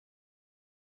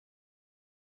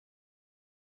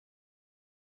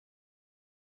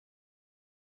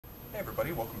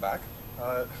everybody, welcome back.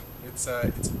 It's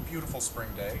a beautiful spring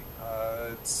day.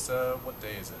 What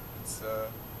day is it? It's the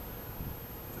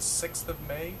 6th of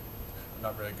May. I'm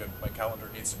not very good. My calendar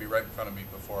needs to be right in front of me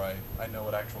before I know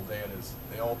what actual day it is.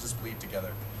 They all just bleed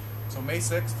together. So May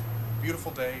 6th,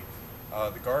 beautiful day.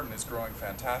 The garden is growing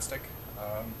fantastic.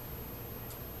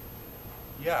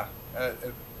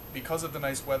 Because of the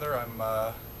nice weather, I'm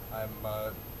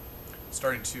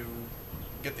starting to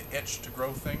get the itch to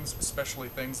grow things, especially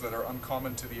things that are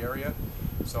uncommon to the area.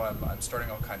 So I'm starting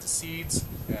all kinds of seeds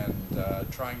and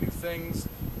trying new things,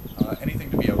 anything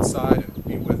to be outside and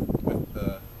be with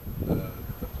the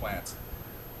plants.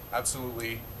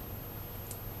 Absolutely,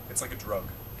 it's like a drug.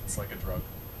 It's like a drug.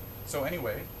 So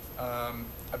anyway,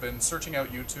 I've been searching out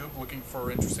YouTube, looking for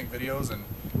interesting videos and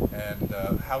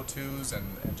how-tos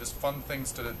and just fun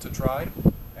things to try.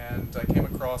 And I came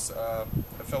across a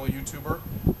fellow YouTuber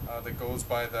that goes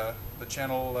by the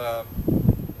channel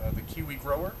The Kiwi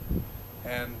Grower,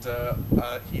 and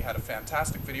he had a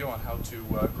fantastic video on how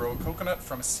to grow a coconut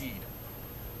from a seed.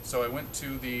 So I went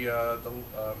to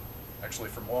actually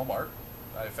from Walmart.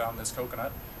 I found this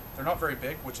coconut. They're not very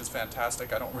big, which is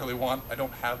fantastic. I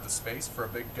don't have the space for a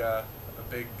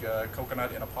big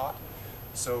coconut in a pot.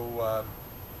 So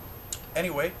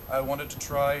anyway, I wanted to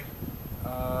try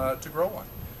to grow one.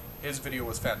 His video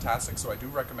was fantastic, so I do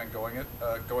recommend going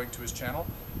to his channel,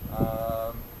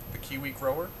 The Kiwi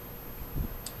Grower.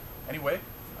 Anyway,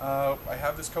 I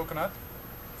have this coconut.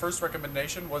 First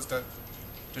recommendation was to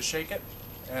shake it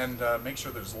and make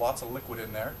sure there's lots of liquid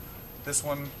in there. This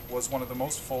one was one of the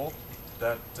most full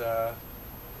that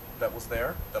was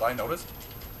there, that I noticed.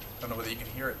 I don't know whether you can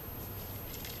hear it.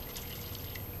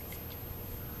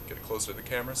 Get it closer to the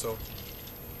camera,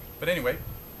 but anyway,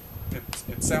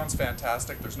 it sounds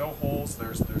fantastic. There's no holes,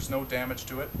 there's no damage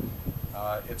to it.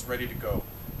 It's ready to go.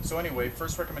 So anyway,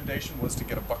 first recommendation was to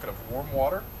get a bucket of warm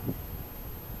water.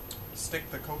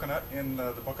 Stick the coconut in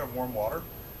the bucket of warm water.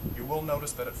 You will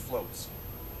notice that it floats.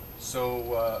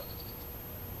 So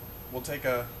we'll take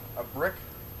a brick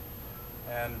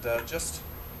and just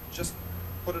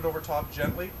put it over top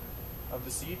gently of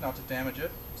the seed, not to damage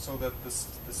it, so that the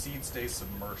seed stays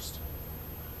submersed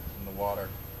in the water.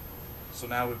 So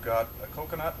now we've got a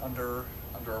coconut under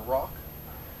a rock.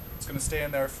 It's going to stay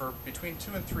in there for between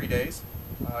 2 and 3 days.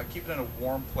 Keep it in a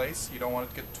warm place. You don't want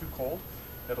it to get too cold.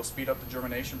 That'll speed up the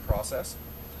germination process.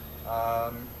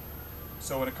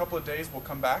 So in a couple of days we'll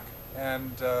come back,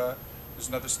 and there's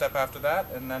another step after that,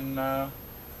 and then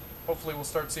hopefully we'll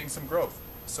start seeing some growth.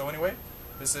 So anyway,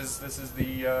 this is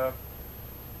the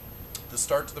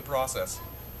start to the process.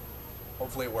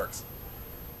 Hopefully it works.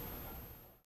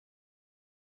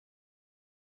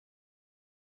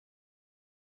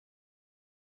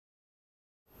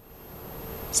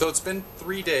 So it's been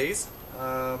 3 days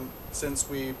since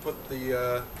we put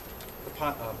the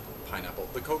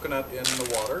coconut in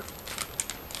the water.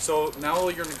 So now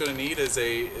all you're going to need is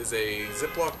a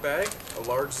Ziploc bag, a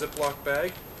large Ziploc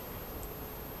bag.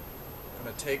 I'm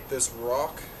going to take this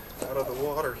rock out of the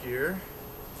water here.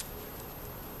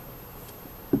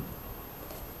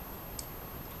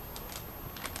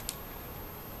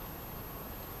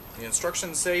 The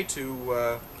instructions say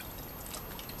to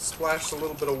splash a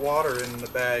little bit of water in the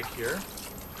bag here.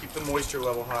 Keep the moisture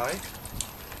level high.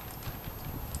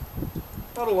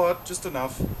 Not a lot, just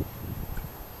enough.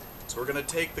 So we're going to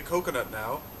take the coconut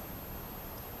now,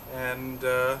 and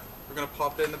we're going to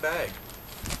pop it in the bag.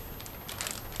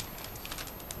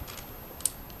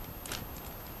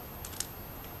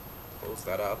 Close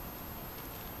that up.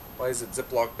 Why is it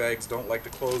Ziploc bags don't like to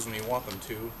close when you want them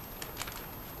to?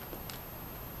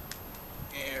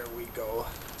 There we go.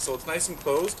 So it's nice and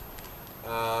closed.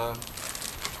 The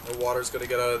water's going to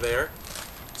get out of there.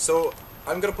 So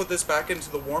I'm going to put this back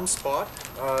into the warm spot.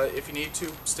 If you need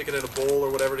to, stick it in a bowl or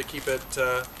whatever to keep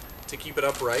it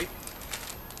upright.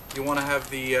 You want to have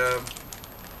the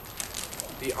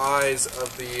eyes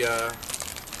of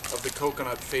the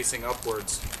coconut facing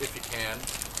upwards if you can,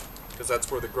 because that's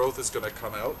where the growth is going to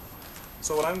come out.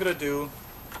 So what I'm going to do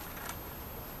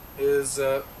is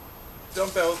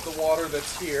dump out the water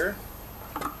that's here.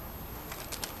 I'm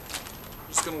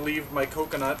just going to leave my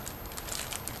coconut.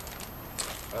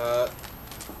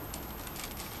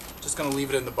 Just going to leave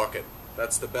it in the bucket.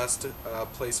 That's the best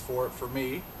place for it for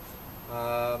me.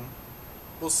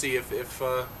 We'll see if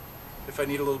I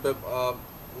need a little bit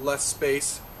less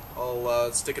space,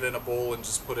 I'll stick it in a bowl and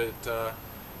just put it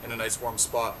in a nice warm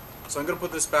spot. So I'm going to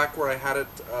put this back where I had it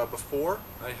before.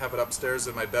 I have it upstairs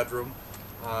in my bedroom,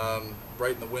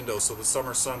 right in the window, so the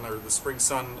summer sun or the spring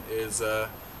sun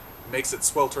makes it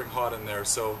sweltering hot in there.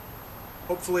 So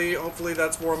hopefully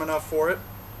that's warm enough for it.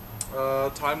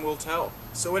 time will tell.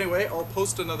 So anyway, I'll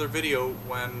post another video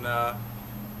when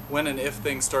and if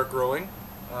things start growing.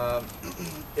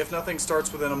 If nothing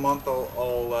starts within a month,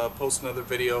 I'll post another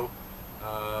video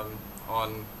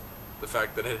on the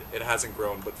fact that it hasn't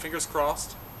grown. But fingers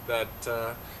crossed that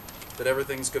that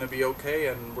everything's going to be okay,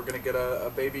 and we're going to get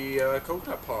a baby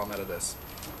coconut palm out of this.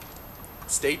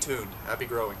 Stay tuned. Happy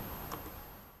growing.